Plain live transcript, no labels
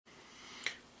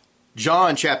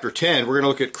John chapter 10, we're going to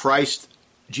look at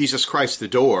Jesus Christ the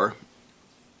door.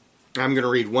 I'm going to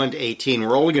read 1 to 18.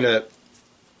 We're only going to,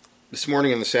 this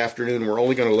morning and this afternoon, we're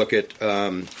only going to look at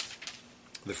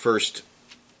the first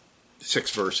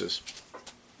 6 verses.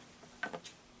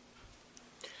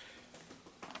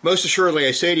 Most assuredly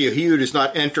I say to you, he who does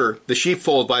not enter the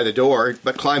sheepfold by the door,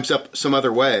 but climbs up some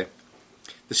other way,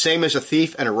 the same as a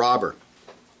thief and a robber.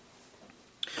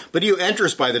 But he who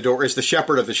enters by the door is the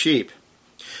shepherd of the sheep.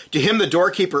 To him the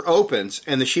doorkeeper opens,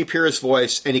 and the sheep hear his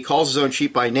voice, and he calls his own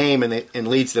sheep by name and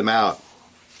leads them out.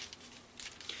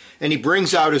 And he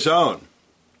brings out his own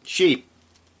sheep.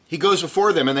 He goes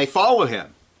before them, and they follow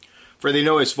him, for they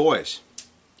know his voice.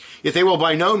 Yet they will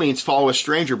by no means follow a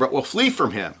stranger, but will flee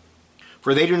from him,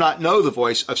 for they do not know the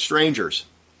voice of strangers.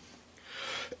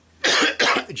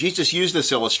 Jesus used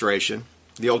this illustration.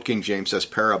 The Old King James says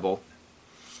parable.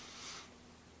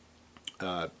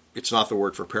 It's not the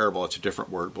word for parable, it's a different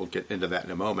word. We'll get into that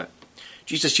in a moment.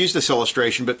 Jesus used this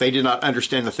illustration, but they did not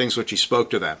understand the things which he spoke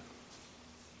to them.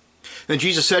 Then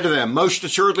Jesus said to them, most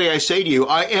assuredly I say to you,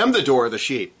 I am the door of the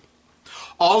sheep.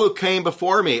 All who came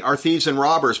before me are thieves and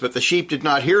robbers, but the sheep did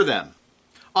not hear them.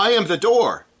 I am the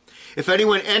door. If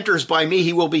anyone enters by me,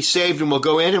 he will be saved and will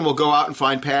go in and will go out and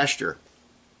find pasture.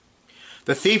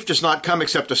 The thief does not come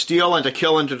except to steal and to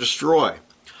kill and to destroy.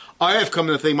 I have come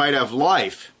that they might have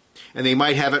life, and they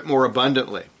might have it more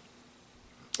abundantly.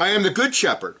 I am the good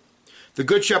shepherd. The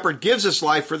good shepherd gives his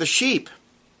life for the sheep.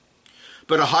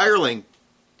 But a hireling,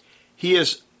 he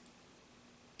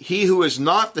who is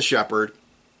not the shepherd,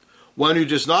 one who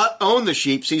does not own the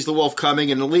sheep, sees the wolf coming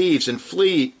and leaves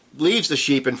the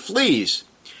sheep and flees,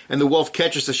 and the wolf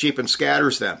catches the sheep and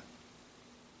scatters them.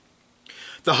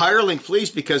 The hireling flees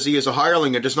because he is a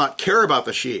hireling and does not care about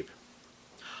the sheep.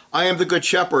 I am the good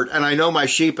shepherd, and I know my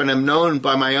sheep, and am known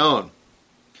by my own.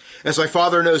 As my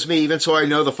Father knows me, even so I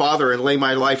know the Father, and lay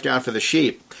my life down for the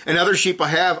sheep. And other sheep I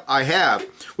have,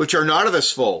 which are not of this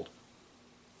fold.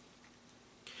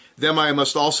 Them I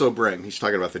must also bring. He's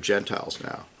talking about the Gentiles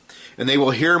now. And they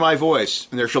will hear my voice,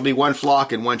 and there shall be one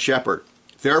flock and one shepherd.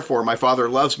 Therefore my Father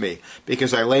loves me,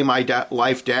 because I lay my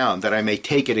life down, that I may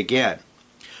take it again.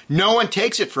 No one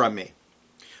takes it from me,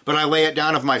 but I lay it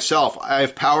down of myself. I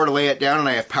have power to lay it down, and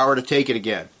I have power to take it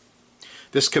again.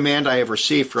 This command I have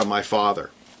received from my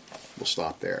Father. We'll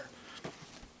stop there.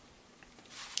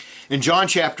 In John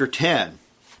chapter 10,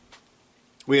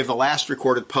 we have the last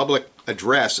recorded public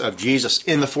address of Jesus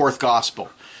in the fourth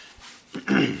gospel.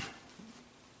 The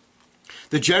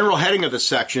general heading of this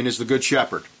section is the Good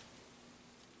Shepherd.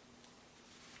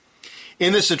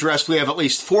 In this address, we have at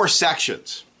least 4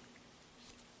 sections.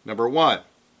 Number 1,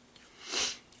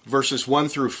 verses 1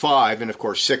 through 5, and of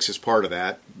course 6 is part of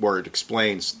that, where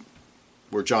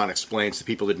John explains the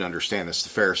people didn't understand this, the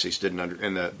Pharisees didn't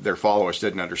and their followers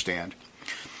didn't understand.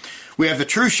 We have the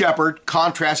true shepherd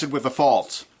contrasted with the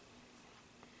false.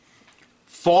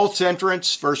 False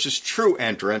entrance versus true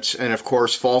entrance, and of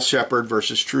course false shepherd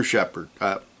versus true shepherd.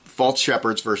 False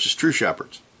shepherds versus true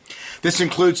shepherds. This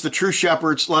includes the true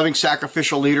shepherd's loving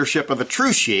sacrificial leadership of the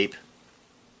true sheep,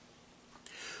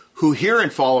 who hear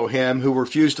and follow him, who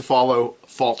refuse to follow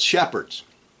false shepherds.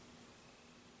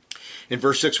 In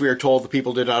verse 6, we are told the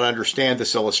people did not understand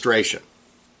this illustration.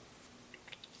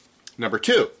 Number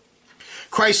 2,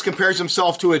 Christ compares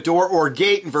himself to a door or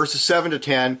gate in verses 7 to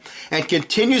 10, and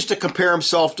continues to compare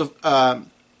himself to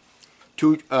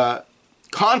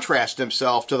contrast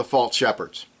himself to the false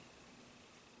shepherds.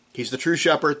 He's the true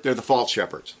shepherd, they're the false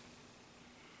shepherds.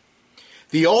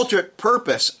 The ultimate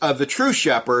purpose of the true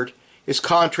shepherd is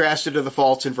contrasted to the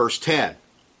false in verse 10.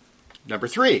 Number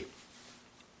 3,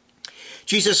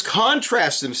 Jesus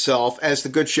contrasts himself as the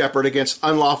good shepherd against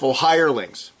unlawful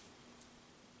hirelings.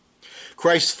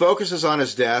 Christ focuses on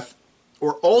his death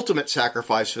or ultimate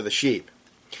sacrifice for the sheep.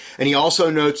 And he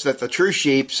also notes that the true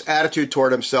sheep's attitude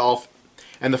toward himself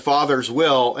and the Father's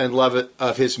will and love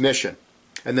of his mission.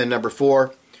 And then number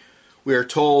 4, we are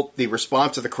told the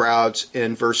response of the crowds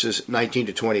in verses 19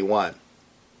 to 21.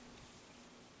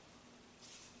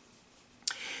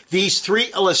 These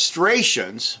 3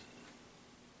 illustrations,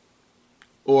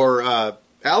 or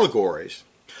allegories,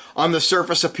 on the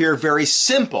surface appear very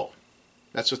simple.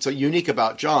 That's what's so unique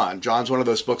about John. John's one of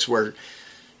those books where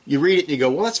you read it and you go,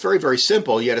 well, that's very, very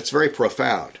simple, yet it's very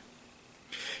profound.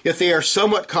 Yet they are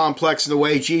somewhat complex in the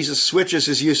way Jesus switches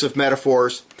his use of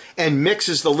metaphors and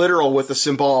mixes the literal with the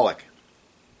symbolic.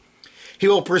 He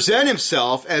will present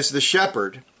himself as the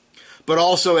shepherd, but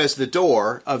also as the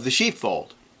door of the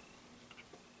sheepfold.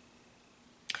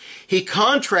 He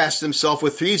contrasts himself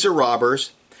with thieves or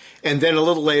robbers, and then a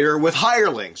little later with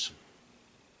hirelings.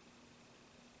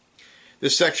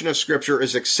 This section of Scripture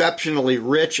is exceptionally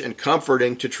rich and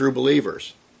comforting to true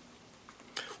believers.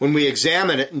 When we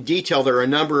examine it in detail, there are a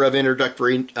number of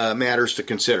introductory matters to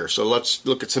consider. So let's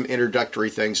look at some introductory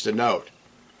things to note.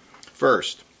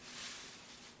 First,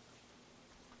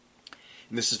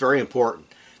 and this is very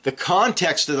important, the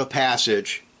context of the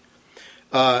passage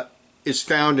is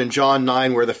found in John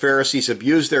 9, where the Pharisees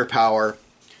abuse their power.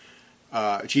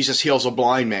 Jesus heals a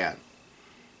blind man.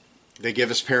 They give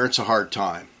his parents a hard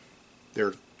time.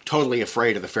 They're totally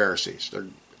afraid of the Pharisees.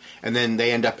 And then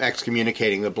they end up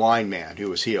excommunicating the blind man who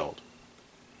was healed.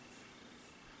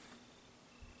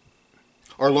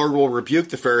 Our Lord will rebuke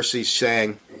the Pharisees,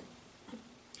 saying,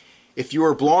 "If you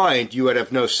were blind, you would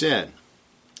have no sin.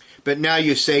 But now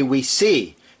you say, 'We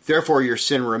see,' therefore your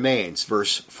sin remains."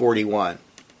 Verse 41.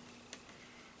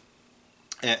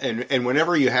 And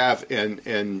whenever you have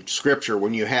in Scripture,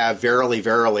 when you have "verily,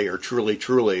 verily," or "truly,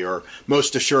 truly," or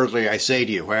 "most assuredly I say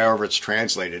to you," however it's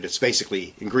translated, it's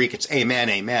basically, in Greek, it's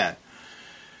 "amen, amen."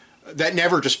 That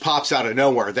never just pops out of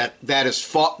nowhere. That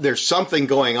is, there's something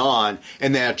going on,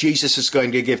 and that Jesus is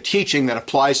going to give teaching that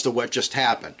applies to what just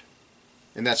happened.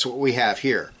 And that's what we have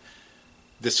here.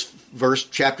 This verse,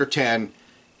 chapter 10,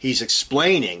 he's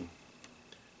explaining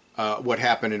what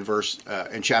happened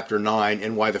in chapter 9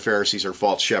 and why the Pharisees are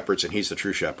false shepherds and he's the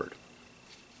true shepherd.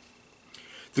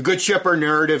 The Good Shepherd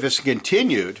narrative is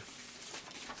continued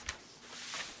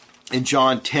in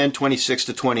John 10:26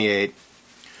 to 28,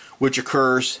 which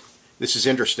occurs, this is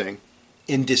interesting,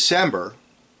 in December,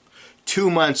 2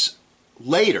 months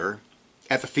later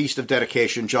at the Feast of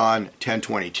Dedication, John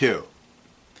 10:22.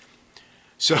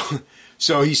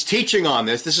 So he's teaching on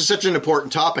this. This is such an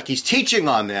important topic. He's teaching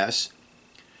on this.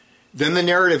 Then the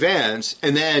narrative ends,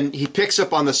 and then he picks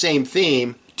up on the same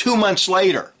theme 2 months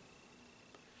later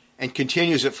and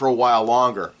continues it for a while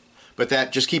longer.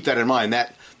 But just keep that in mind.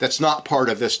 That's not part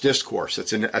of this discourse.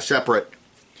 It's a separate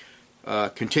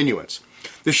continuance.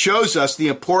 This shows us the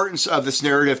importance of this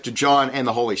narrative to John and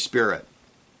the Holy Spirit.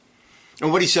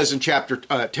 And what he says in chapter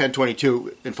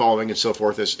 10:22 and following and so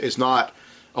forth is not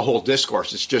a whole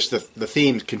discourse. It's just the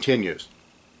theme continues.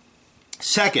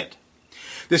 Second,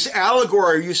 this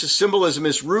allegory or use of symbolism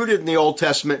is rooted in the Old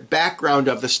Testament background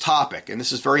of this topic. And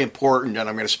this is very important, and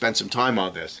I'm going to spend some time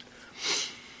on this.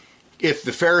 If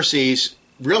the Pharisees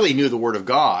really knew the Word of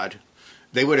God,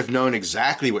 they would have known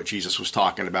exactly what Jesus was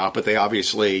talking about, but they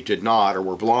obviously did not or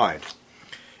were blind.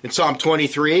 In Psalm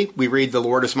 23, we read, "The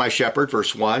Lord is my shepherd,"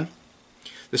 verse 1.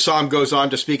 The psalm goes on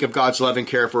to speak of God's loving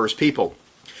care for his people.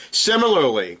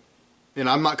 Similarly, and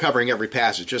I'm not covering every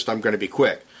passage, I'm going to be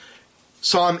quick.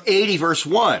 Psalm 80, verse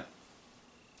 1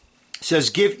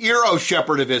 says, "Give ear, O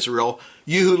shepherd of Israel,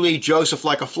 you who lead Joseph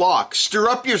like a flock. Stir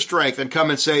up your strength and come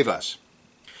and save us."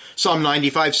 Psalm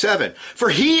 95, 7, "For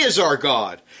he is our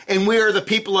God, and we are the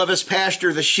people of his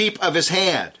pasture, the sheep of his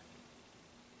hand."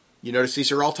 You notice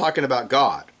these are all talking about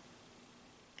God,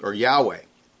 or Yahweh.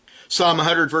 Psalm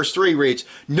 100, verse 3 reads,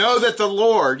 "Know that the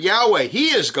Lord, Yahweh, he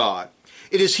is God.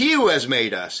 It is he who has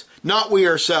made us, not we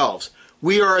ourselves.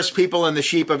 We are his people and the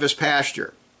sheep of his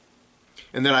pasture."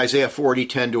 And then Isaiah 40,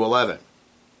 10 to 11.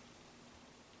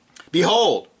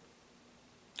 "Behold,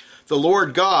 the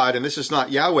Lord God," and this is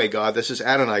not Yahweh God, this is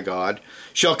Adonai God,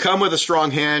 "shall come with a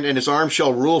strong hand, and his arm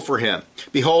shall rule for him.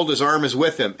 Behold, his arm is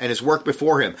with him, and his work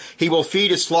before him. He will feed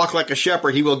his flock like a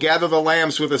shepherd. He will gather the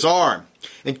lambs with his arm,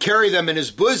 and carry them in his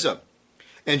bosom,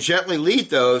 and gently lead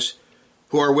those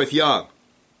who are with young."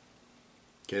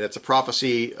 Okay, that's a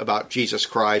prophecy about Jesus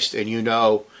Christ, and you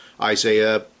know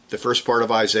Isaiah, the first part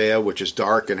of Isaiah, which is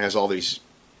dark and has all these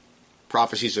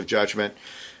prophecies of judgment.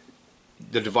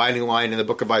 The dividing line in the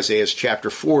book of Isaiah is chapter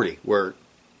 40, where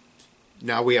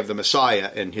now we have the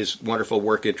Messiah and his wonderful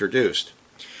work introduced.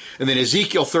 And then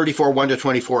Ezekiel 34, 1 to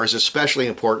 24 is especially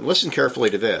important. Listen carefully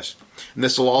to this, and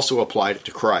this will also apply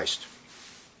to Christ.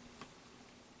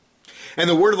 "And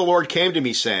the word of the Lord came to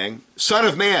me, saying, Son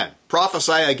of man,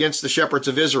 prophesy against the shepherds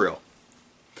of Israel.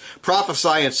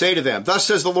 Prophesy and say to them, Thus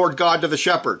says the Lord God to the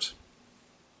shepherds,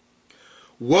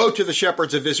 Woe to the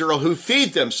shepherds of Israel who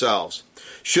feed themselves.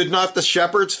 Should not the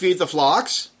shepherds feed the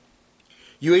flocks?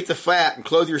 You eat the fat and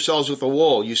clothe yourselves with the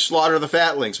wool. You slaughter the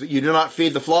fatlings, but you do not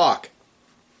feed the flock.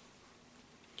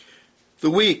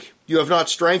 The weak you have not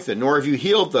strengthened, nor have you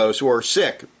healed those who are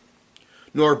sick,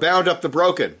 nor bound up the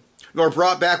broken, nor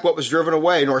brought back what was driven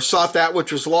away, nor sought that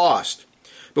which was lost.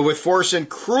 But with force and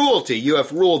cruelty you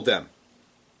have ruled them.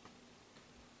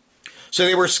 So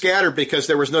they were scattered because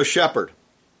there was no shepherd,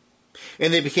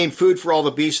 and they became food for all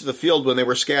the beasts of the field when they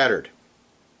were scattered.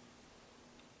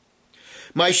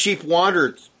 My sheep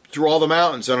wandered through all the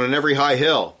mountains and on every high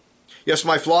hill. Yes,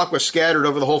 my flock was scattered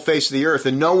over the whole face of the earth,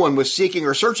 and no one was seeking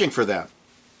or searching for them.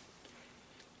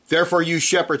 Therefore, you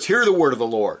shepherds, hear the word of the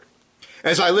Lord.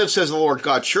 As I live, says the Lord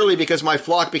God, surely because my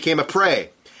flock became a prey,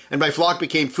 and my flock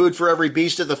became food for every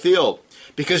beast of the field,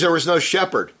 because there was no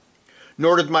shepherd,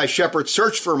 nor did my shepherds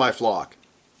search for my flock.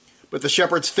 But the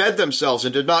shepherds fed themselves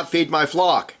and did not feed my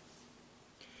flock.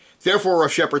 Therefore, O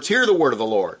shepherds, hear the word of the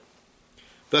Lord.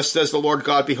 Thus says the Lord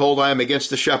God, behold, I am against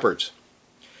the shepherds,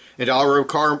 and I will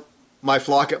require my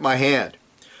flock at my hand.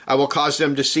 I will cause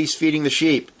them to cease feeding the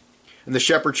sheep, and the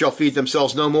shepherds shall feed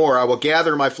themselves no more. I will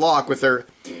gather my flock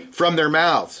from their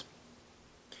mouths,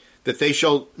 that they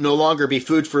shall no longer be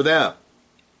food for them.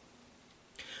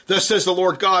 Thus says the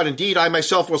Lord God, indeed, I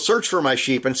myself will search for my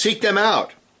sheep and seek them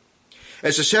out.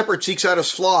 As a shepherd seeks out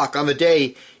his flock on the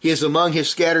day he is among his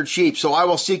scattered sheep, so I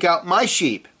will seek out my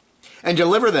sheep and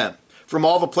deliver them from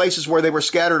all the places where they were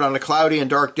scattered on a cloudy and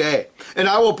dark day. And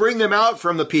I will bring them out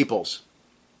from the peoples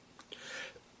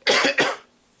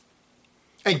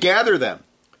and gather them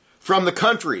from the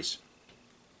countries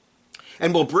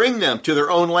and will bring them to their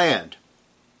own land.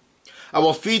 I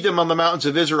will feed them on the mountains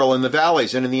of Israel, in the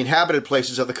valleys, and in the inhabited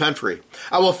places of the country.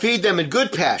 I will feed them in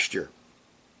good pasture,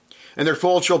 and their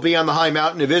fold shall be on the high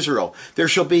mountain of Israel.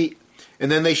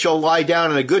 And then they shall lie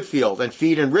down in a good field, and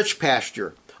feed in rich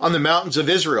pasture on the mountains of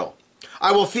Israel.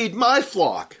 I will feed my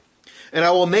flock, and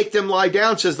I will make them lie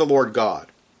down, says the Lord God.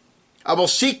 I will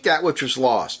seek that which was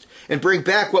lost, and bring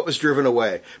back what was driven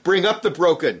away. Bring up the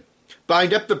broken,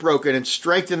 bind up the broken, and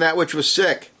strengthen that which was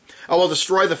sick. I will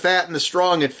destroy the fat and the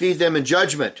strong, and feed them in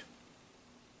judgment.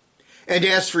 And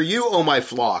as for you, O my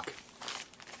flock,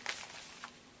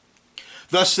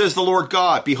 thus says the Lord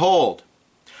God, behold,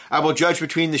 I will judge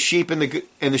between the sheep and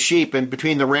the sheep, and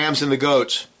between the rams and the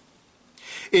goats.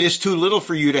 It is too little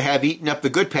for you to have eaten up the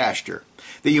good pasture,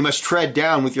 that you must tread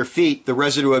down with your feet the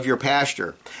residue of your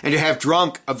pasture, and to have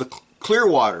drunk of the clear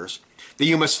waters, that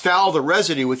you must foul the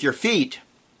residue with your feet.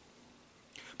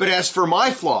 But as for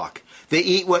my flock, they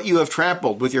eat what you have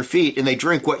trampled with your feet, and they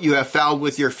drink what you have fouled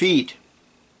with your feet.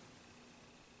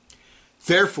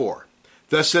 Therefore,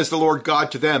 thus says the Lord God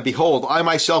to them, behold, I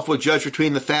myself will judge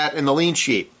between the fat and the lean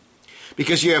sheep,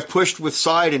 because you have pushed with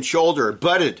side and shoulder,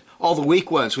 butted all the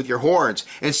weak ones with your horns,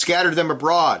 and scattered them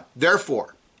abroad.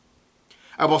 Therefore,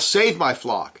 I will save my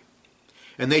flock,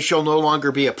 and they shall no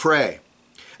longer be a prey.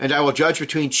 And I will judge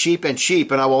between sheep, and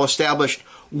I will establish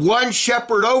one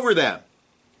shepherd over them,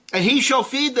 and he shall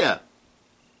feed them.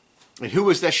 And who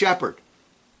is that shepherd?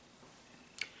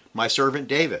 My servant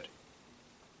David.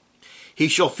 He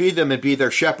shall feed them and be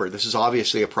their shepherd. This is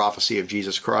obviously a prophecy of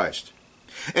Jesus Christ.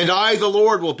 And I, the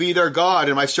Lord, will be their God,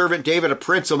 and my servant David a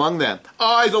prince among them.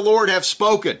 I, the Lord, have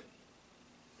spoken.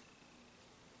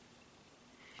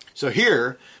 So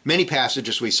here, many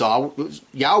passages we saw,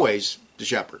 Yahweh's the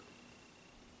shepherd,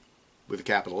 with a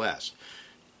capital S.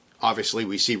 Obviously,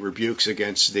 we see rebukes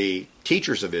against the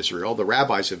teachers of Israel, the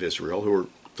rabbis of Israel, who are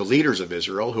the leaders of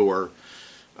Israel, who are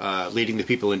leading the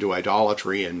people into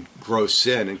idolatry and gross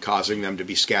sin and causing them to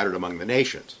be scattered among the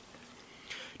nations.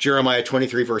 Jeremiah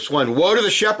 23, verse 1, woe to the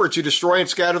shepherds who destroy and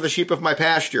scatter the sheep of my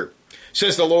pasture,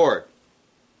 says the Lord.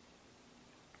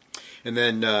 And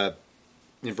then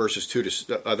in verses 2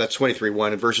 to, that's 23,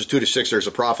 1. In verses 2 to 6, there's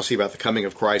a prophecy about the coming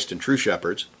of Christ and true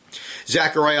shepherds.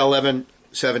 Zechariah 11,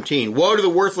 17, woe to the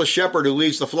worthless shepherd who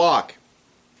leads the flock.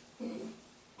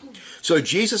 So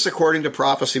Jesus, according to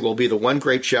prophecy, will be the one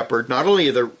great shepherd, not only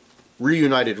of the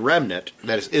reunited remnant,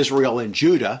 that is Israel and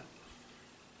Judah.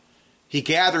 He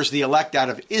gathers the elect out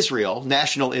of Israel,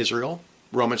 national Israel,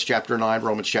 Romans chapter 9,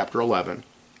 Romans chapter 11,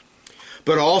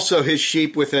 but also his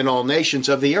sheep within all nations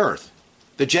of the earth,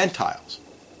 the Gentiles.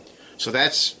 So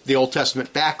that's the Old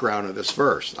Testament background of this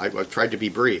verse. I've tried to be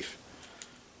brief.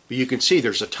 But you can see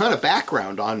there's a ton of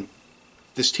background on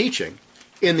this teaching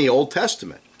in the Old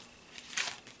Testament.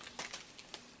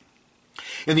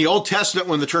 In the Old Testament,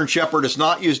 when the term shepherd is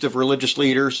not used of religious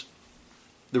leaders,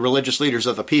 the religious leaders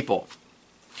of the people,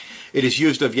 it is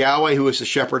used of Yahweh, who is the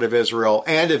shepherd of Israel,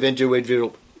 and of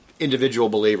individual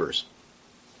believers.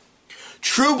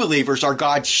 True believers are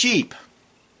God's sheep.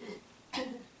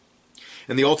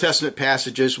 In the Old Testament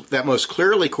passages, that most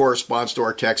clearly corresponds to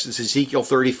our text is Ezekiel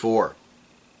 34,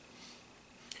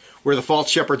 where the false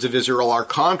shepherds of Israel are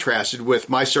contrasted with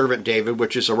my servant David,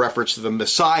 which is a reference to the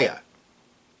Messiah.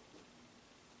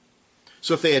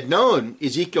 So if they had known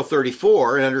Ezekiel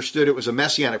 34 and understood it was a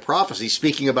messianic prophecy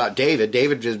speaking about David,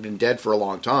 David has been dead for a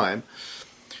long time,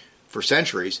 for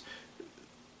centuries,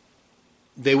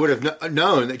 they would have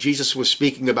known that Jesus was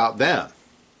speaking about them.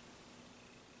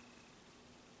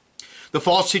 The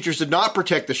false teachers did not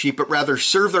protect the sheep, but rather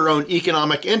serve their own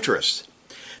economic interests.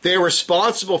 They are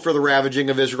responsible for the ravaging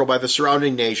of Israel by the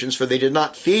surrounding nations, for they did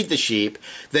not feed the sheep,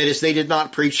 that is, they did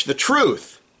not preach the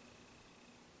truth.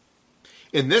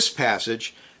 In this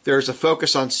passage, there is a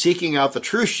focus on seeking out the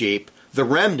true sheep, the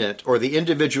remnant, or the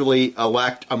individually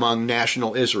elect among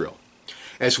national Israel,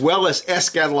 as well as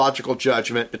eschatological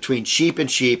judgment between sheep and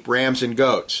sheep, rams and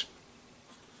goats.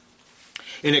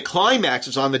 And it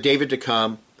climaxes on the David to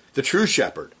come, the true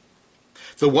shepherd,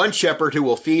 the one shepherd who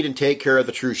will feed and take care of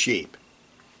the true sheep.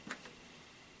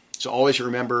 So always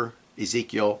remember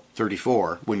Ezekiel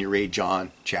 34 when you read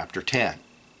John chapter 10.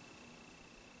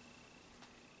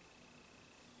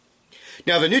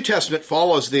 Now the New Testament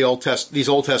follows these Old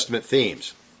Testament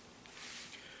themes.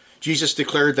 Jesus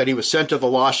declared that he was sent to the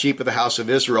lost sheep of the house of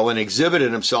Israel and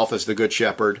exhibited himself as the good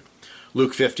shepherd,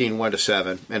 Luke 15,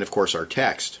 1-7, and of course our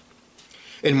text.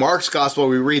 In Mark's gospel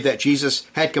we read that Jesus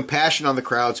had compassion on the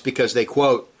crowds because they,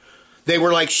 quote, they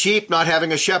were like sheep not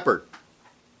having a shepherd.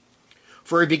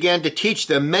 For he began to teach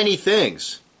them many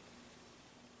things.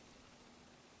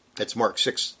 That's Mark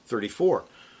 6:34.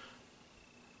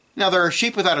 Now, there are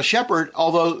sheep without a shepherd,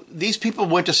 although these people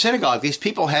went to synagogue. These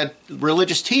people had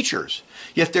religious teachers,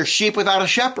 yet they're sheep without a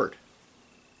shepherd.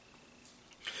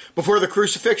 Before the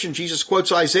crucifixion, Jesus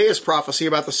quotes Isaiah's prophecy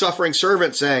about the suffering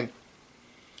servant, saying,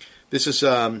 this is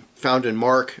found in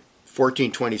Mark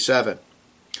 14:27.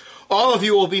 All of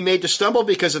you will be made to stumble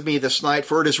because of me this night,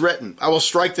 for it is written, I will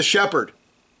strike the shepherd,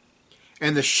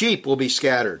 and the sheep will be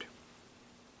scattered.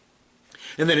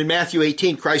 And then in Matthew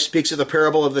 18, Christ speaks of the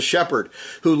parable of the shepherd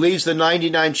who leaves the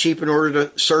 99 sheep in order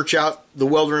to search out the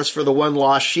wilderness for the one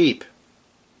lost sheep.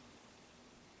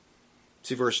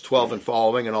 See verse 12 and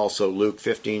following, and also Luke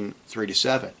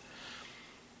 15:3-7.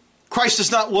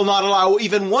 Christ will not allow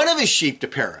even one of his sheep to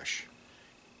perish.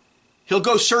 He'll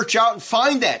go search out and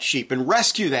find that sheep and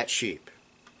rescue that sheep.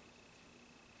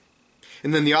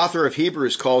 And then the author of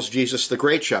Hebrews calls Jesus the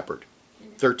great shepherd,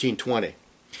 13:20.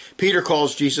 Peter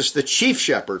calls Jesus the chief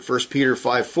shepherd, 1 Peter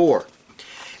 5:4.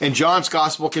 And John's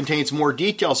gospel contains more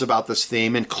details about this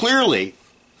theme and clearly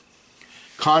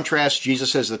contrasts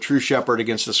Jesus as the true shepherd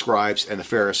against the scribes and the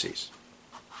Pharisees.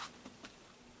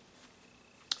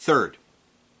 Third,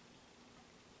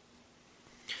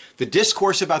 the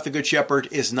discourse about the Good Shepherd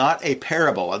is not a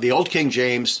parable. The Old King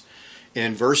James,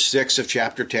 in verse 6 of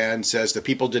chapter 10, says the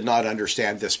people did not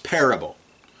understand this parable.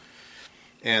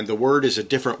 And the word is a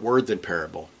different word than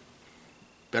parable.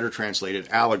 Better translated,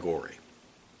 allegory.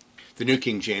 The New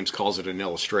King James calls it an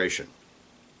illustration.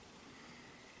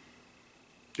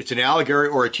 It's an allegory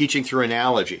or a teaching through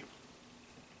analogy.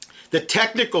 The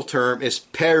technical term is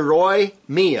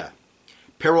paroimia,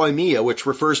 which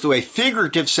refers to a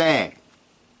figurative saying.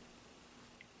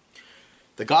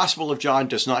 The Gospel of John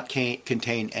does not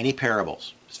contain any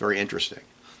parables. It's very interesting.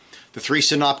 The three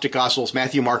synoptic Gospels,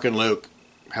 Matthew, Mark, and Luke,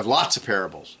 have lots of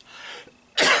parables.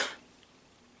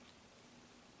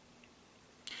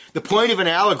 The point of an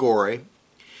allegory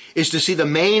is to see the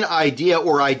main idea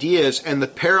or ideas and the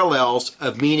parallels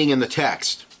of meaning in the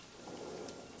text.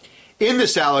 In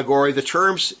this allegory, the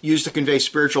terms used to convey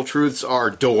spiritual truths are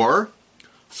door,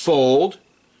 fold,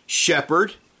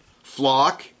 shepherd,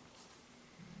 flock,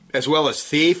 as well as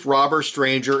thief, robber,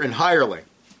 stranger, and hireling.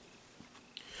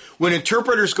 When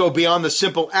interpreters go beyond the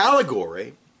simple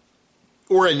allegory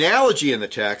or analogy in the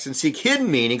text and seek hidden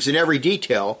meanings in every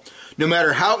detail, no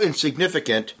matter how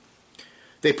insignificant,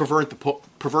 they pervert the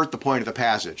point of the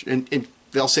passage. And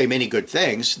they'll say many good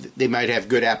things. They might have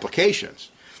good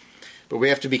applications. But we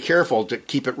have to be careful to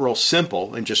keep it real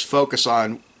simple and just focus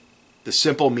on the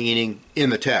simple meaning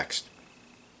in the text.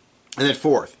 And then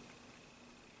fourth,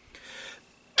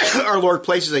 our Lord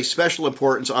places a special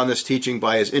importance on this teaching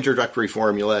by his introductory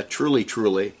formula, truly,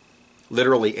 truly,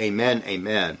 literally, amen,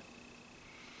 amen.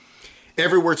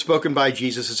 Every word spoken by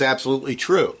Jesus is absolutely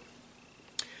true.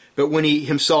 But when he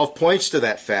himself points to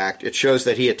that fact, it shows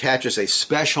that he attaches a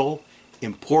special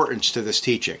importance to this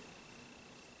teaching.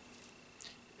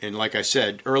 And like I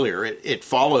said earlier, it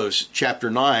follows chapter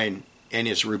 9 and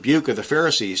his rebuke of the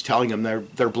Pharisees, telling them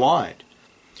they're blind.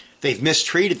 They've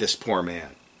mistreated this poor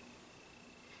man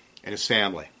and his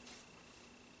family.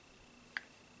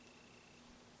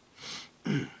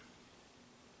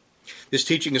 This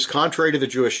teaching is contrary to the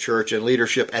Jewish church and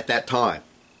leadership at that time.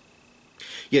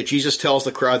 Yet Jesus tells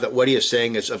the crowd that what he is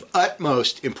saying is of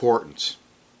utmost importance.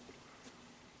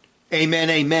 Amen,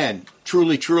 amen.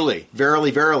 Truly, truly.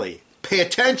 Verily, verily. Pay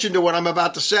attention to what I'm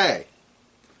about to say.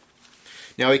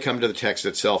 Now we come to the text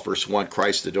itself, verse 1,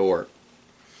 Christ the door.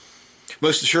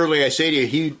 Most assuredly I say to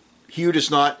you, he who does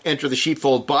not enter the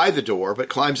sheepfold by the door, but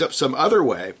climbs up some other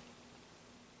way,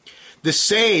 the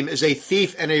same is a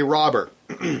thief and a robber.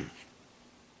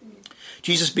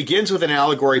 Jesus begins with an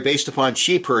allegory based upon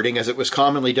sheep herding as it was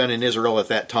commonly done in Israel at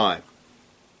that time.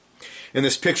 And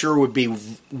this picture would be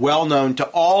well known to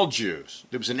all Jews.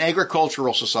 It was an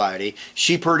agricultural society.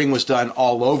 Sheep herding was done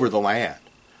all over the land.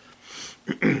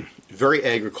 Very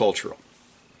agricultural.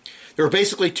 There were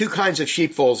basically two kinds of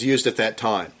sheepfolds used at that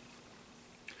time.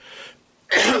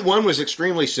 One was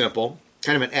extremely simple,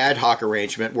 kind of an ad hoc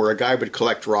arrangement where a guy would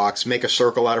collect rocks, make a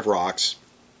circle out of rocks,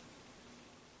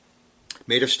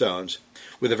 made of stones,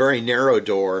 with a very narrow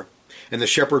door, and the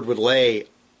shepherd would lay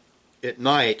at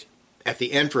night at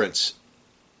the entrance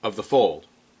of the fold.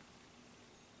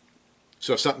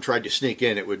 So if something tried to sneak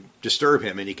in, it would disturb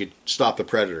him and he could stop the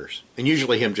predators. And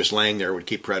usually him just laying there would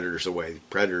keep predators away.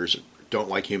 Predators don't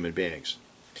like human beings.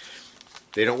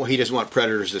 He doesn't want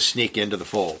predators to sneak into the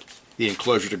fold, the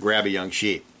enclosure, to grab a young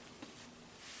sheep.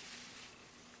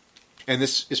 And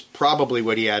this is probably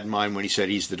what he had in mind when he said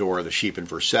he's the door of the sheep in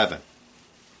verse 7.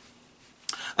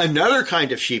 Another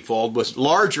kind of sheepfold was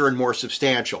larger and more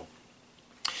substantial.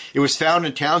 It was found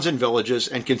in towns and villages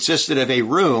and consisted of a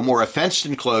room or a fenced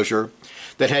enclosure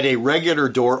that had a regular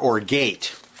door or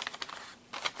gate.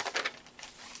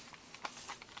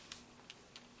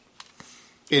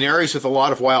 In areas with a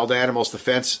lot of wild animals, the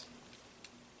fence,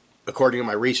 according to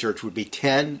my research, would be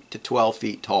 10 to 12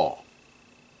 feet tall.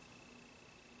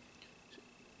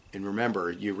 And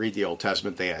remember, you read the Old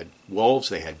Testament, they had wolves,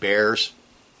 they had bears,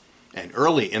 and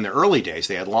in the early days,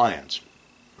 they had lions.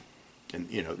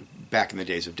 And, back in the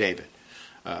days of David.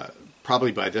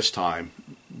 Probably by this time,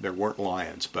 there weren't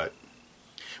lions. But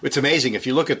it's amazing. If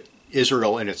you look at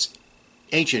Israel and its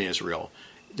ancient Israel,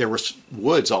 there was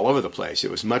woods all over the place. It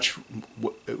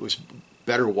was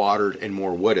better watered and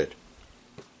more wooded.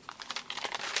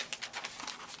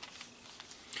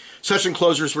 Such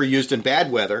enclosures were used in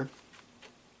bad weather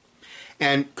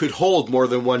and could hold more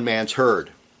than one man's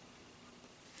herd.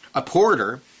 A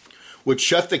porter would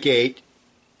shut the gate.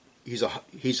 He's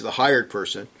the hired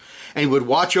person, and he would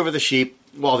watch over the sheep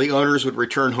while the owners would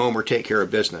return home or take care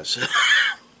of business.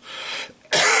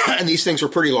 And these things were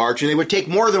pretty large, and they would take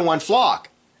more than one flock.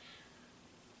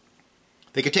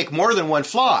 They could take more than one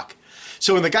flock.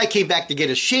 So when the guy came back to get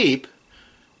his sheep,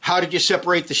 how did you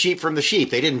separate the sheep from the sheep?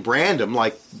 They didn't brand them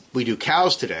like we do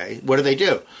cows today. What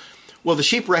do? Well, the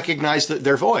sheep recognized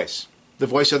their voice, the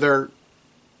voice of their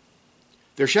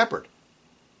shepherd.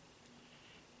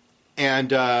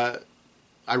 And I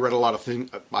read a lot of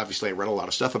things. Obviously, I read a lot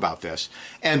of stuff about this.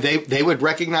 And they would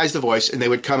recognize the voice, and they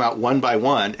would come out one by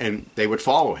one, and they would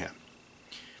follow him.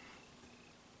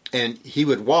 And he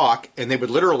would walk, and they would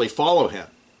literally follow him.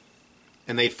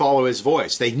 And they'd follow his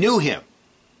voice. They knew him.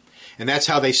 And that's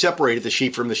how they separated the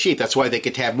sheep from the sheep. That's why they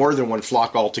could have more than one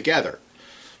flock altogether.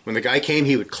 When the guy came,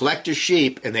 he would collect his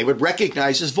sheep, and they would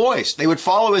recognize his voice. They would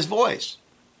follow his voice.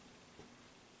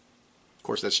 Of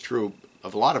course, that's true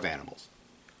of a lot of animals.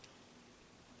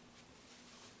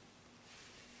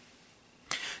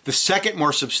 The second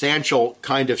more substantial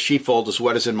kind of sheepfold is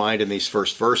what is in mind in these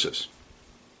first verses.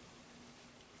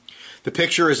 The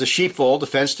picture is a sheepfold, a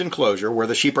fenced enclosure, where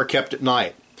the sheep are kept at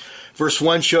night. Verse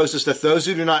 1 shows us that those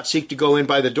who do not seek to go in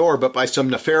by the door, but by some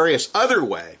nefarious other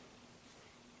way,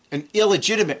 an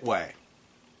illegitimate way.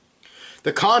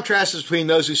 The contrast is between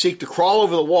those who seek to crawl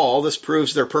over the wall. This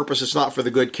proves their purpose is not for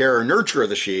the good care or nurture of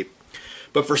the sheep,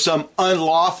 but for some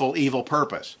unlawful evil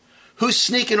purpose. Who's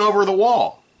sneaking over the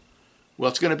wall? Well,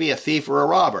 it's going to be a thief or a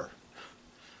robber.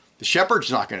 The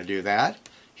shepherd's not going to do that.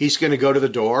 He's going to go to the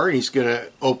door, and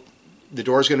the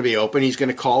door's going to be open. He's going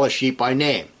to call his sheep by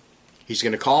name. He's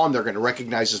going to call them. They're going to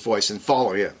recognize his voice and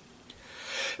follow him.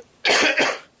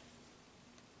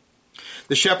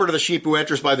 The shepherd of the sheep who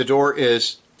enters by the door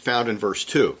is found in verse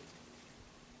 2.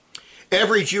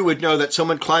 Every Jew would know that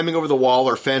someone climbing over the wall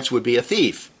or fence would be a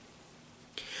thief.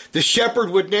 The shepherd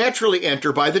would naturally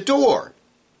enter by the door.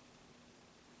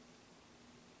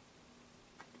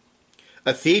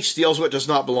 A thief steals what does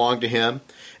not belong to him,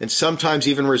 and sometimes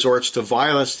even resorts to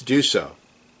violence to do so.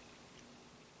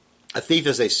 A thief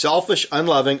is a selfish,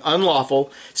 unloving,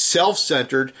 unlawful,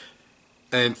 self-centered,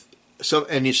 and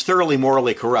he's thoroughly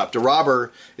morally corrupt. A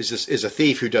robber is a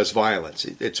thief who does violence.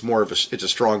 It's a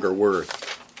stronger word.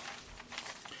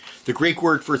 The Greek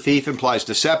word for thief implies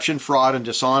deception, fraud, and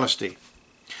dishonesty.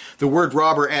 The word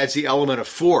robber adds the element of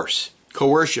force,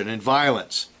 coercion, and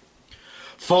violence.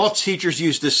 False teachers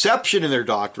use deception in their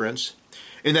doctrines,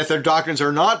 in that their doctrines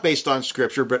are not based on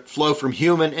Scripture, but flow from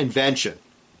human invention.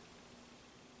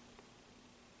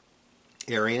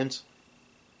 Arians,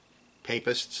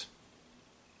 Papists,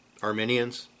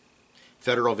 Arminians,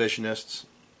 Federal Visionists,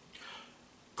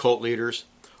 cult leaders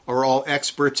are all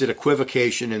experts at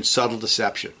equivocation and subtle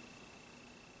deception.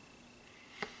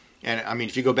 And I mean,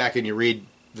 if you go back and you read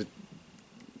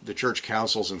the church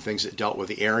councils and things that dealt with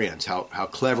the Arians, how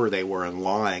clever they were in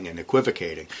lying and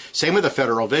equivocating. Same with the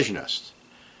Federal Visionists.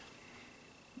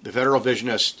 The Federal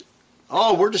Visionists,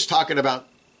 oh, we're just talking about,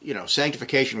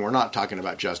 sanctification. We're not talking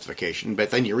about justification. But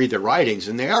then you read their writings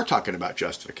and they are talking about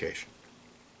justification.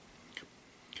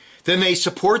 Then they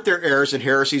support their errors and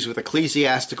heresies with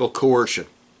ecclesiastical coercion.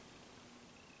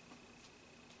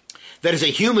 That is a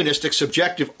humanistic,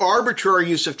 subjective, arbitrary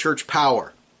use of church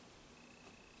power.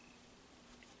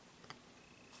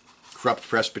 Corrupt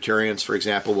Presbyterians, for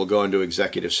example, will go into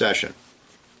executive session.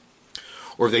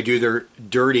 Or they do their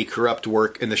dirty, corrupt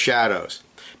work in the shadows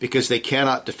because they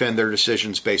cannot defend their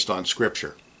decisions based on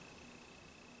Scripture.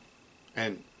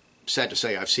 And sad to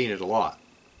say, I've seen it a lot.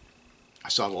 I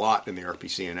saw it a lot in the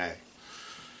RPCNA,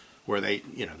 where they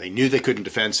knew they couldn't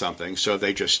defend something, so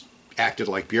they just acted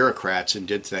like bureaucrats and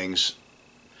did things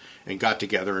and got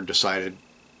together and decided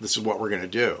this is what we're going to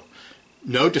do.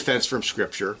 No defense from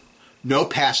Scripture. No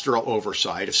pastoral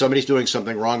oversight. If somebody's doing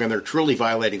something wrong and they're truly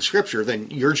violating Scripture,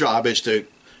 then your job is to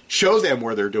show them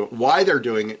why they're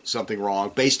doing something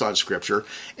wrong based on Scripture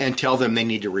and tell them they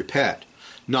need to repent,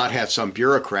 not have some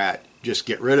bureaucrat just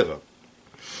get rid of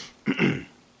them.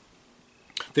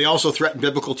 They also threaten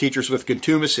biblical teachers with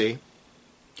contumacy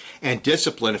and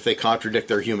discipline if they contradict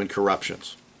their human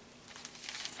corruptions.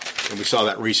 And we saw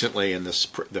that recently in the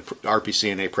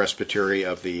RPCNA Presbytery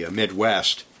of the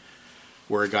Midwest,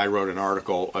 where a guy wrote an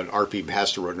article, an RP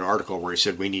pastor wrote an article where he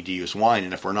said we need to use wine,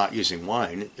 and if we're not using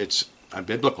wine, it's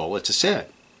unbiblical, it's a sin.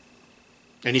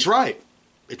 And he's right.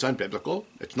 It's unbiblical,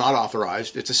 it's not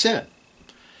authorized, it's a sin.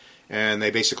 And they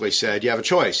basically said, you have a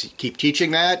choice. Keep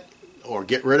teaching that, or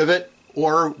get rid of it,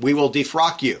 or we will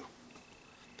defrock you.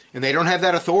 And they don't have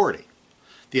that authority.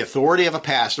 The authority of a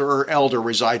pastor or elder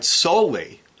resides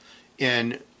solely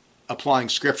in applying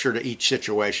Scripture to each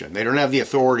situation. They don't have the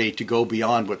authority to go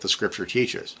beyond what the Scripture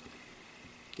teaches.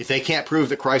 If they can't prove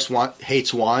that Christ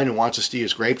hates wine and wants us to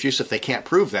use grape juice, if they can't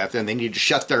prove that, then they need to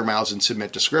shut their mouths and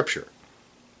submit to Scripture.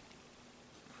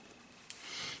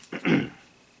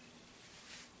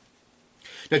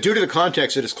 Now, due to the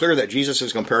context, it is clear that Jesus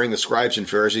is comparing the scribes and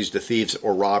Pharisees to thieves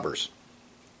or robbers.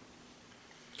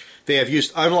 They have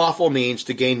used unlawful means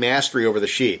to gain mastery over the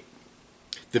sheep,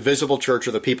 the visible church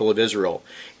of the people of Israel,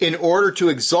 in order to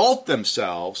exalt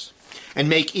themselves and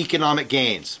make economic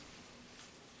gains.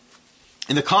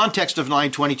 In the context of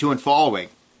 9:22 and following,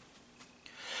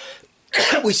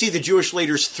 we see the Jewish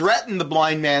leaders threaten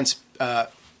the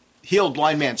healed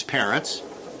blind man's parents.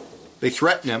 They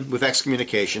threaten him with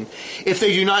excommunication if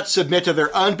they do not submit to their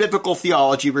unbiblical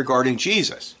theology regarding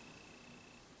Jesus.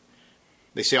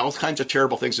 They say all kinds of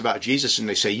terrible things about Jesus, and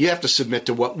they say, you have to submit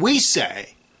to what we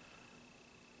say.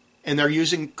 And they're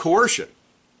using coercion.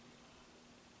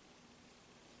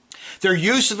 Their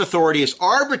use of authority is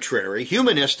arbitrary,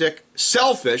 humanistic,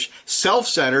 selfish,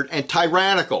 self-centered, and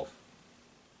tyrannical.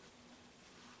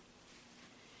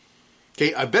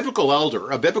 Okay, a biblical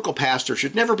elder, a biblical pastor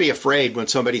should never be afraid when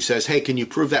somebody says, hey, can you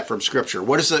prove that from Scripture?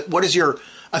 What is your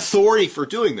authority for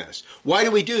doing this? Why do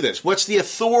we do this? What's the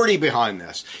authority behind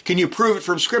this? Can you prove it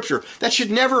from Scripture? That should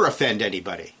never offend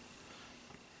anybody.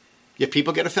 Yet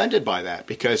people get offended by that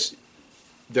because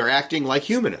they're acting like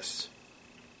humanists.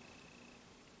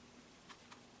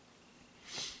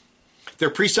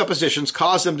 Their presuppositions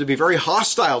cause them to be very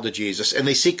hostile to Jesus, and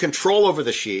they seek control over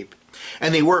the sheep,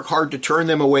 and they work hard to turn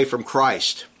them away from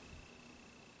Christ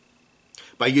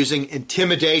by using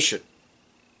intimidation.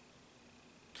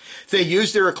 They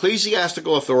use their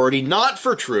ecclesiastical authority not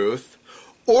for truth,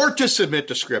 or to submit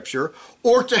to Scripture,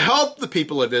 or to help the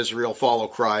people of Israel follow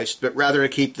Christ, but rather to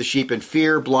keep the sheep in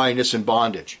fear, blindness, and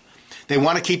bondage. They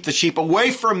want to keep the sheep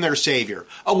away from their Savior,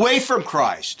 away from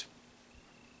Christ.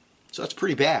 So that's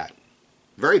pretty bad.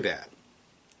 Very bad.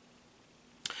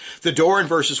 The door in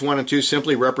verses 1 and 2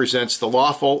 simply represents the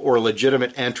lawful or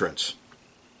legitimate entrance.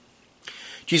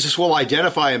 Jesus will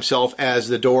identify himself as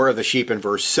the door of the sheep in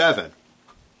verse 7.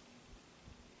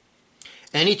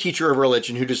 Any teacher of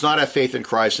religion who does not have faith in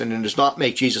Christ and does not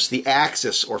make Jesus the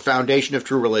axis or foundation of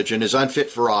true religion is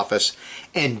unfit for office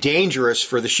and dangerous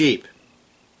for the sheep.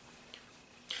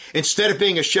 Instead of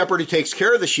being a shepherd who takes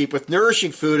care of the sheep with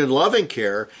nourishing food and loving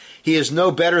care, he is no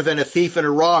better than a thief and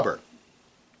a robber.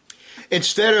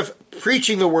 Instead of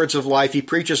preaching the words of life, he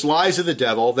preaches lies of the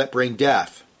devil that bring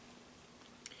death.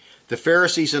 The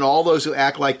Pharisees and all those who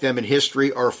act like them in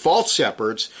history are false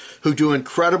shepherds who do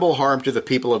incredible harm to the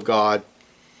people of God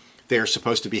they are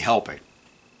supposed to be helping.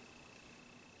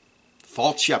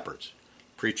 False shepherds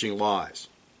preaching lies.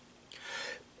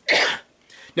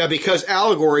 Now, because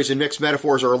allegories and mixed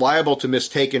metaphors are liable to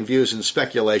mistaken views and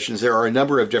speculations, there are a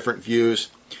number of different views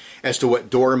as to what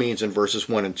door means in verses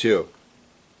 1 and 2.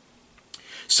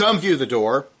 Some view the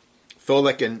door,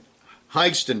 Tholick and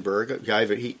Hengstenberg,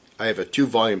 I have a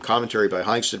 2-volume commentary by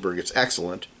Hengstenberg, it's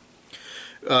excellent,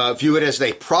 view it as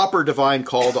a proper divine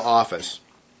call to office.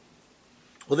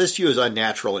 Well, this view is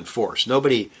unnatural in force.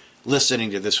 Nobody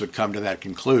listening to this would come to that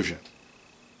conclusion.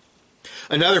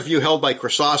 Another view held by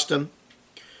Chrysostom,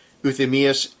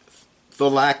 Euthemius,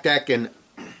 Tholiac, and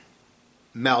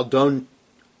Maldonadus,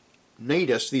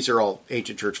 these are all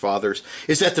ancient church fathers,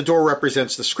 is that the door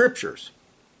represents the Scriptures.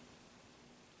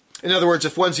 In other words,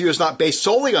 if one's view is not based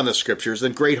solely on the Scriptures,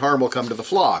 then great harm will come to the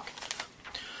flock.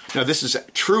 Now, this is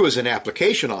true as an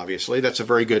application, obviously. That's a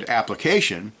very good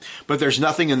application, but there's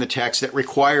nothing in the text that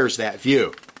requires that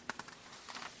view.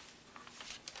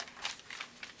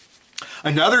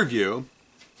 Another view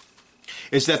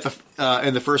is that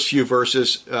in the first few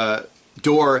verses,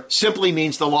 door simply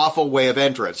means the lawful way of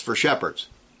entrance for shepherds.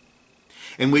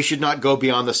 And we should not go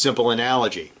beyond the simple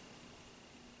analogy.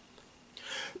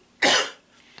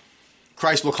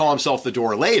 Christ will call himself the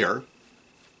door later,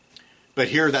 but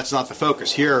here that's not the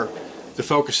focus. Here the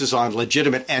focus is on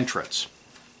legitimate entrance.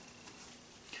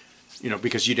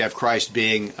 Because you'd have Christ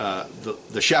being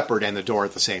the shepherd and the door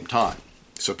at the same time.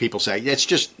 So people say, it's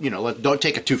just, don't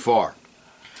take it too far.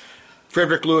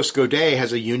 Frederick Louis Godet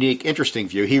has a unique, interesting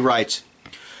view. He writes,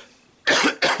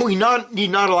 we need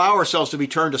not allow ourselves to be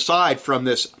turned aside from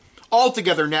this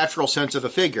altogether natural sense of the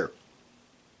figure,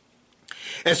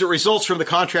 as it results from the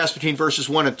contrast between verses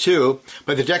 1 and 2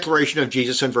 by the declaration of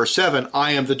Jesus in verse 7,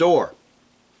 I am the door.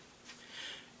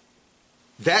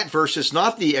 That verse is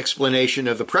not the explanation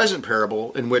of the present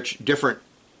parable, in which different,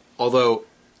 although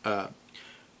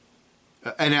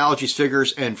analogies,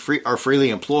 figures, and are freely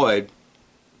employed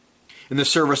in the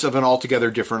service of an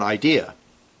altogether different idea.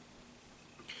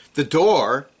 The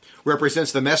door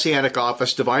represents the messianic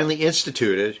office divinely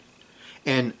instituted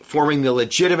and forming the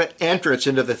legitimate entrance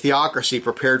into the theocracy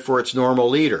prepared for its normal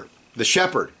leader, the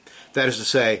shepherd, that is to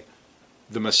say,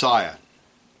 the Messiah.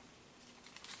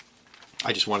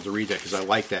 I just wanted to read that because I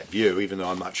like that view, even though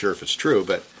I'm not sure if it's true.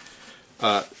 But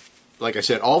like I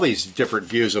said, all these different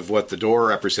views of what the door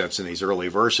represents in these early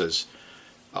verses,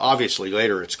 obviously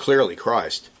later it's clearly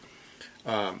Christ.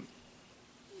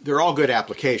 They're all good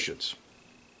applications.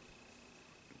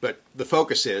 But the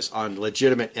focus is on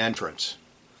legitimate entrance.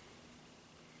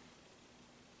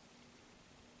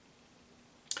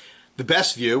 The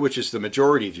best view, which is the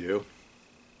majority view,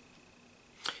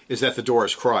 is that the door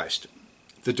is Christ.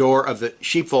 The door of the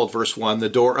sheepfold, verse 1, the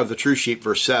door of the true sheep,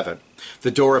 verse 7.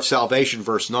 The door of salvation,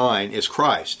 verse 9, is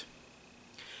Christ.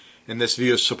 And this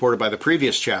view is supported by the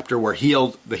previous chapter, where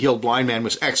the healed blind man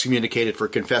was excommunicated for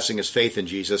confessing his faith in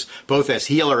Jesus, both as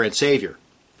healer and Savior.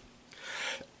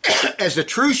 As the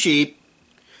true sheep,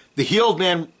 the healed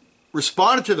man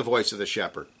responded to the voice of the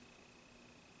shepherd.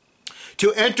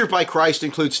 To enter by Christ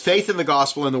includes faith in the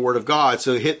gospel and the word of God,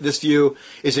 so this view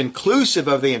is inclusive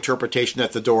of the interpretation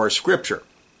that the door is Scripture.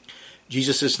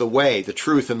 Jesus is the way, the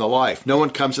truth, and the life. No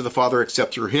one comes to the Father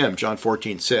except through him, John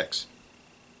 14:6.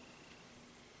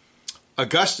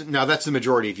 Augustine, now that's the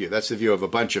majority view. That's the view of a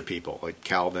bunch of people, like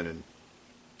Calvin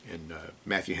and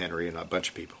Matthew Henry and a bunch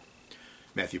of people,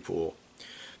 Matthew Poole.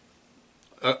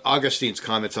 Augustine's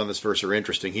comments on this verse are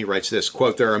interesting. He writes this,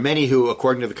 quote, there are many who,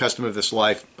 according to the custom of this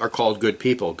life, are called good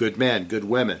people, good men, good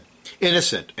women,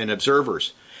 innocent and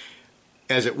observers,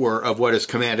 as it were, of what is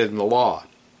commanded in the law,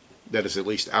 that is, at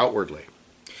least outwardly,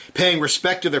 paying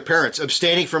respect to their parents,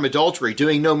 abstaining from adultery,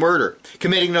 doing no murder,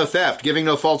 committing no theft, giving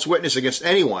no false witness against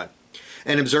anyone,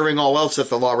 and observing all else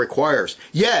that the law requires,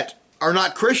 yet are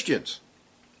not Christians.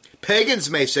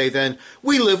 Pagans may say then,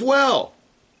 we live well.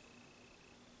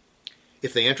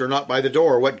 If they enter not by the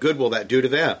door, what good will that do to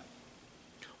them?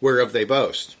 Whereof they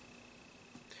boast.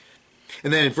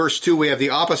 And then in verse 2, we have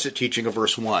the opposite teaching of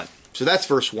verse 1. So that's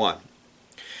verse 1.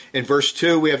 In verse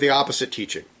 2, we have the opposite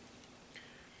teaching.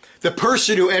 The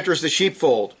person who enters the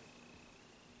sheepfold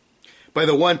by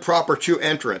the one proper true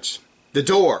entrance, the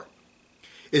door,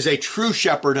 is a true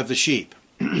shepherd of the sheep.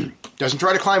 Doesn't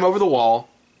try to climb over the wall,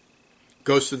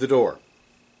 goes through the door.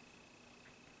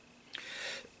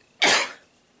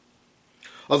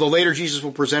 Although later Jesus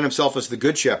will present himself as the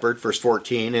good shepherd, verse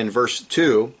 14, and verse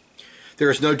 2, there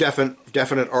is no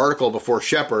definite article before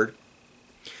shepherd,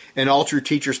 and all true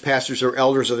teachers, pastors, or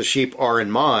elders of the sheep are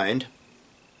in mind,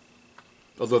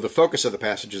 although the focus of the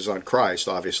passage is on Christ,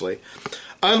 obviously.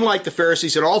 Unlike the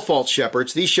Pharisees and all false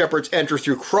shepherds, these shepherds enter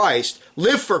through Christ,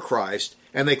 live for Christ,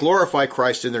 and they glorify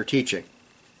Christ in their teaching.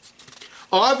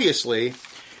 Obviously,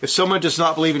 If someone does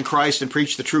not believe in Christ and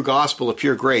preach the true gospel of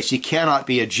pure grace, he cannot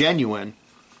be a genuine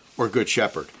or good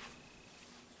shepherd.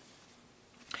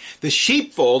 The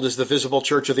sheepfold is the visible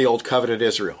church of the Old Covenant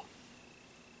Israel.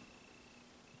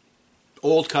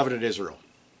 Old Covenant Israel.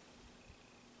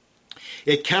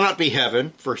 It cannot be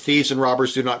heaven, for thieves and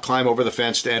robbers do not climb over the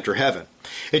fence to enter heaven.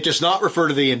 It does not refer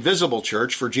to the invisible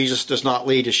church, for Jesus does not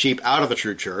lead his sheep out of the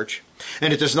true church.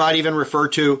 And it does not even refer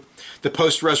to the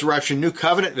post-resurrection New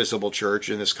Covenant visible church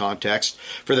in this context,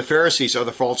 for the Pharisees are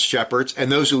the false shepherds,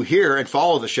 and those who hear and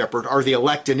follow the shepherd are the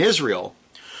elect in Israel,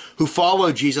 who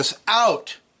follow Jesus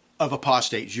out of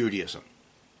apostate Judaism.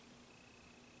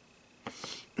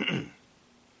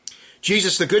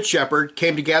 Jesus, the Good Shepherd,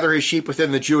 came to gather his sheep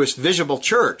within the Jewish visible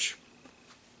church.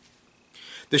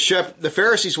 The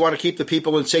Pharisees want to keep the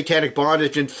people in satanic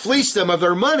bondage and fleece them of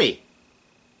their money.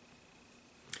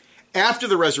 After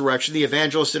the resurrection, the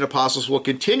evangelists and apostles will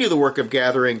continue the work of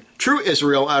gathering true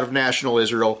Israel out of national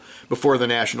Israel before the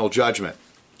national judgment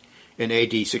in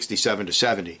AD 67 to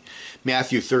 70.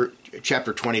 Matthew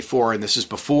chapter 24, and this is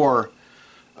before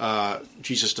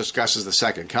Jesus discusses the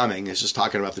second coming. This is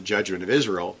talking about the judgment of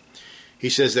Israel. He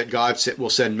says that God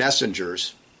will send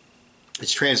messengers.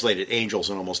 It's translated angels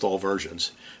in almost all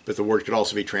versions, but the word could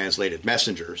also be translated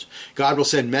messengers. God will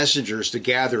send messengers to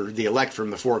gather the elect from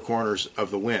the four corners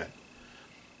of the wind.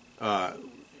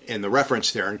 And the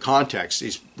reference there in context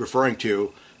is referring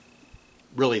to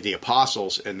really the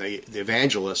apostles and the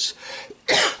evangelists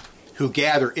who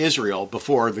gather Israel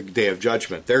before the day of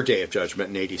judgment, their day of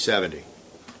judgment in AD 70.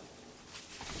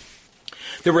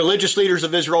 The religious leaders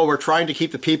of Israel were trying to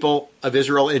keep the people of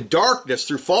Israel in darkness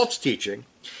through false teaching,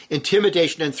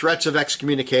 intimidation, and threats of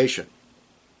excommunication.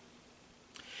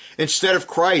 Instead of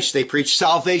Christ, they preached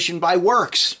salvation by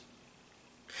works.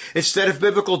 Instead of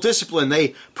biblical discipline,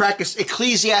 they practiced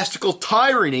ecclesiastical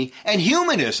tyranny and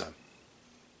humanism.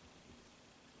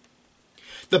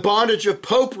 The bondage of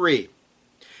popery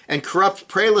and corrupt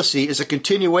prelacy is a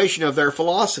continuation of their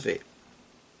philosophy.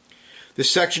 This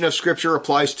section of Scripture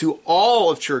applies to all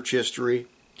of church history,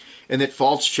 and that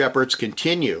false shepherds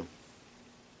continue,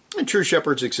 and true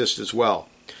shepherds exist as well.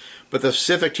 But the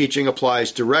specific teaching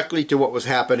applies directly to what was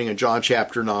happening in John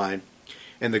chapter 9,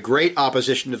 and the great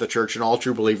opposition to the church and all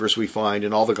true believers we find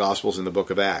in all the Gospels in the book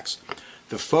of Acts.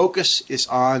 The focus is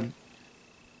on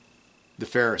the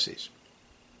Pharisees,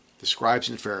 the scribes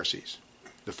and Pharisees,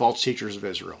 the false teachers of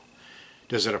Israel.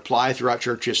 Does it apply throughout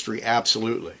church history?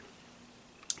 Absolutely.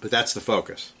 But that's the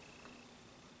focus.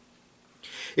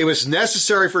 It was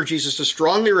necessary for Jesus to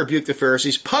strongly rebuke the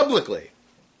Pharisees publicly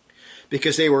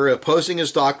because they were opposing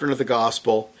his doctrine of the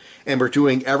gospel and were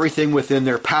doing everything within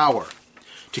their power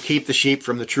to keep the sheep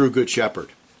from the true good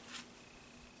shepherd.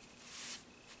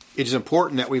 It is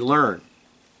important that we learn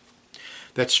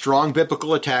that strong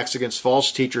biblical attacks against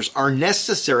false teachers are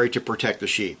necessary to protect the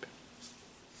sheep.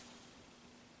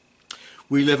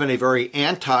 We live in a very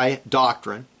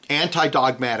anti-doctrine,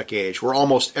 anti-dogmatic age where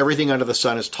almost everything under the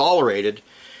sun is tolerated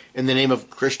in the name of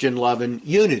Christian love and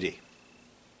unity.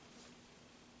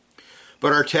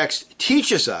 But our text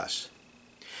teaches us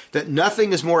that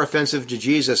nothing is more offensive to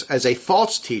Jesus as a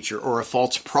false teacher or a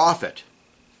false prophet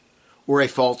or a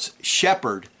false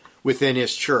shepherd within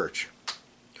his church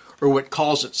or what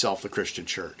calls itself the Christian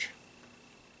church.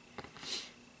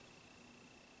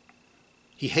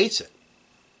 He hates it,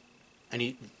 and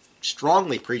he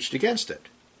strongly preached against it.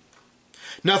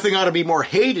 Nothing ought to be more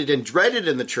hated and dreaded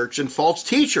in the church than false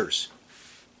teachers.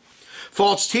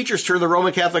 False teachers turn the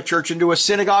Roman Catholic Church into a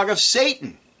synagogue of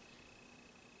Satan.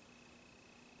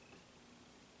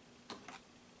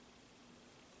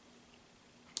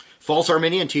 False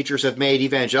Arminian teachers have made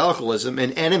evangelicalism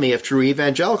an enemy of true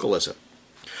evangelicalism.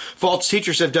 False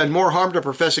teachers have done more harm to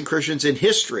professing Christians in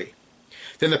history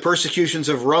than the persecutions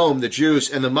of Rome, the Jews,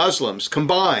 and the Muslims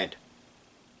combined.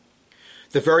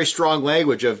 The very strong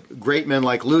language of great men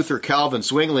like Luther, Calvin,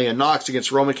 Zwingli, and Knox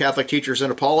against Roman Catholic teachers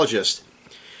and apologists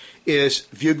is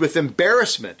viewed with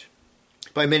embarrassment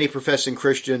by many professing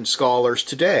Christian scholars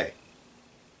today.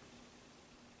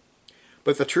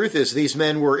 But the truth is, these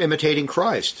men were imitating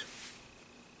Christ.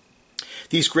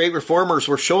 These great reformers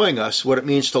were showing us what it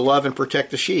means to love and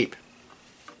protect the sheep.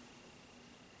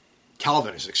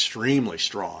 Calvin is extremely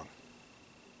strong.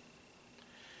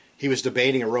 He was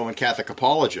debating a Roman Catholic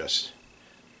apologist,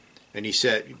 and he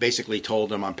basically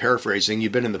told him, I'm paraphrasing,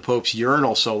 you've been in the Pope's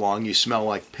urinal so long you smell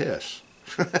like piss.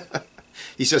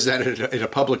 He says that in a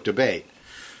public debate.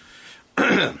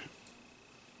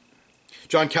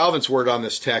 John Calvin's word on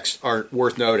this text are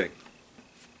worth noting.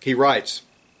 He writes,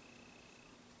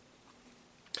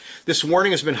 this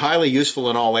warning has been highly useful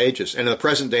in all ages, and in the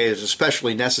present day is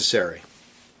especially necessary.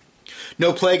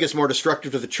 No plague is more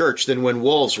destructive to the church than when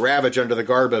wolves ravage under the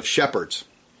garb of shepherds.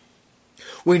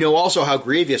 We know also how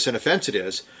grievous and offense it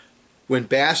is when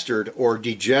bastard or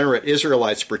degenerate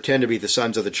Israelites pretend to be the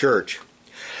sons of the church,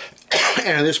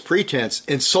 and on this pretense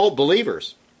insult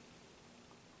believers.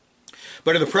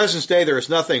 But in the present day, there is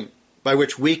nothing by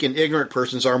which weak and ignorant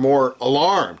persons are more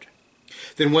alarmed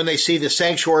than when they see the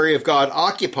sanctuary of God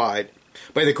occupied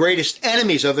by the greatest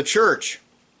enemies of the church.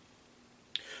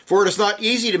 For it is not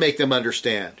easy to make them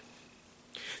understand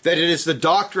that it is the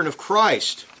doctrine of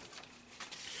Christ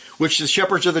which the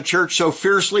shepherds of the church so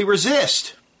fiercely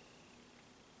resist.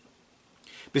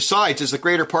 Besides, as the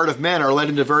greater part of men are led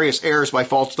into various errors by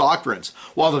false doctrines,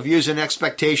 while the views and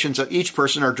expectations of each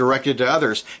person are directed to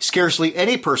others, scarcely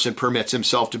any person permits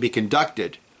himself to be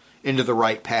conducted into the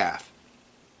right path.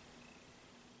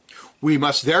 We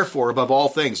must therefore, above all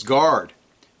things, guard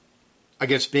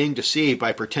against being deceived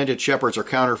by pretended shepherds or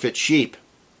counterfeit sheep.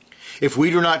 If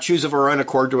we do not choose of our own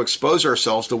accord to expose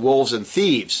ourselves to wolves and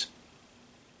thieves,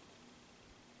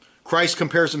 Christ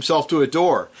compares himself to a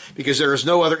door, because there is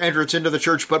no other entrance into the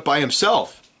church but by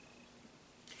himself.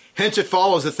 Hence it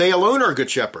follows that they alone are good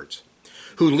shepherds,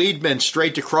 who lead men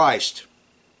straight to Christ,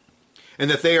 and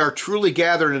that they are truly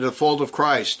gathered into the fold of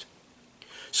Christ,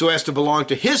 so as to belong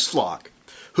to his flock,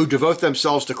 who devote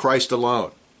themselves to Christ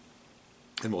alone.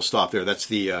 And we'll stop there. That's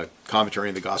the commentary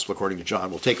in the Gospel according to John.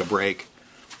 We'll take a break.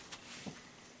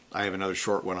 I have another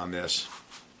short one on this.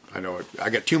 I know I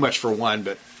got too much for one,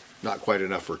 but not quite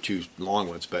enough for two long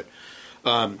ones. But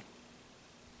and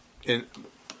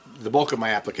the bulk of my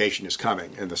application is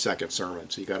coming in the second sermon,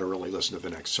 so you got to really listen to the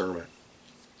next sermon.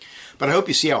 But I hope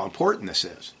you see how important this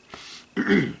is.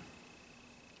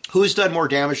 Who has done more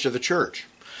damage to the church?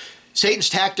 Satan's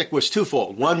tactic was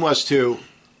twofold. One was to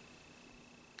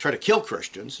try to kill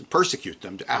Christians and persecute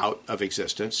them out of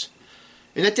existence.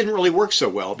 And that didn't really work so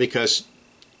well, because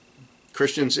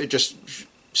Christians, it just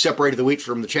separated the wheat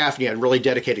from the chaff, and he had really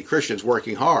dedicated Christians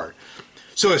working hard.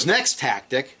 So his next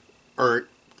tactic, or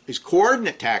his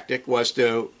coordinate tactic, was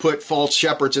to put false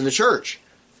shepherds in the church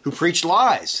who preached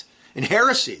lies and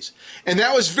heresies. And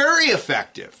that was very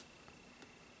effective.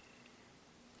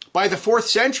 By the 4th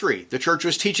century, the church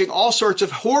was teaching all sorts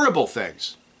of horrible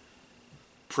things.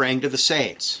 Praying to the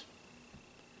saints,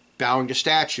 bowing to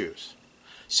statues,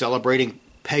 celebrating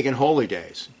pagan holy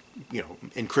days,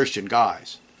 in Christian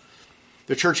guise.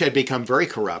 The church had become very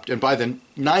corrupt, and by the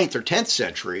 9th or 10th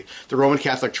century, the Roman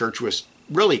Catholic Church was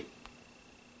really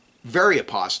very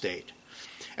apostate.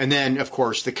 And then, of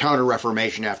course, the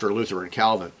Counter-Reformation after Luther and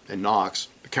Calvin and Knox,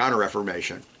 the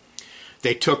Counter-Reformation,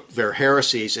 they took their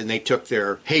heresies and they took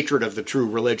their hatred of the true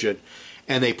religion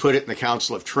and they put it in the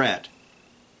Council of Trent.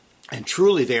 And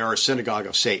truly they are a synagogue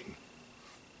of Satan.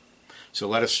 So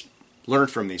let us learn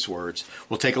from these words.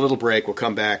 We'll take a little break, we'll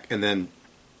come back, and then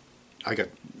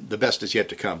the best is yet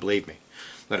to come, believe me.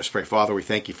 Let us pray. Father, we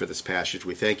thank you for this passage.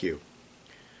 We thank you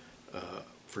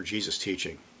for Jesus'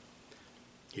 teaching.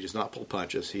 He does not pull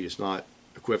punches. He does not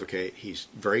equivocate. He's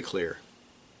very clear.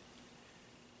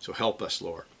 So help us,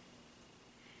 Lord,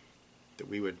 that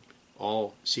we would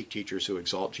all seek teachers who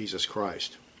exalt Jesus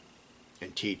Christ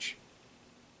and teach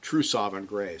true sovereign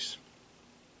grace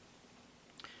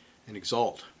and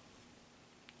exalt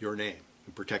your name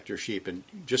and protect your sheep, and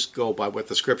just go by what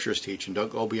the scriptures teach and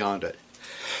don't go beyond it.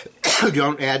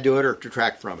 Don't add to it or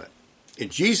detract from it. In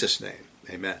Jesus' name,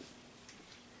 amen.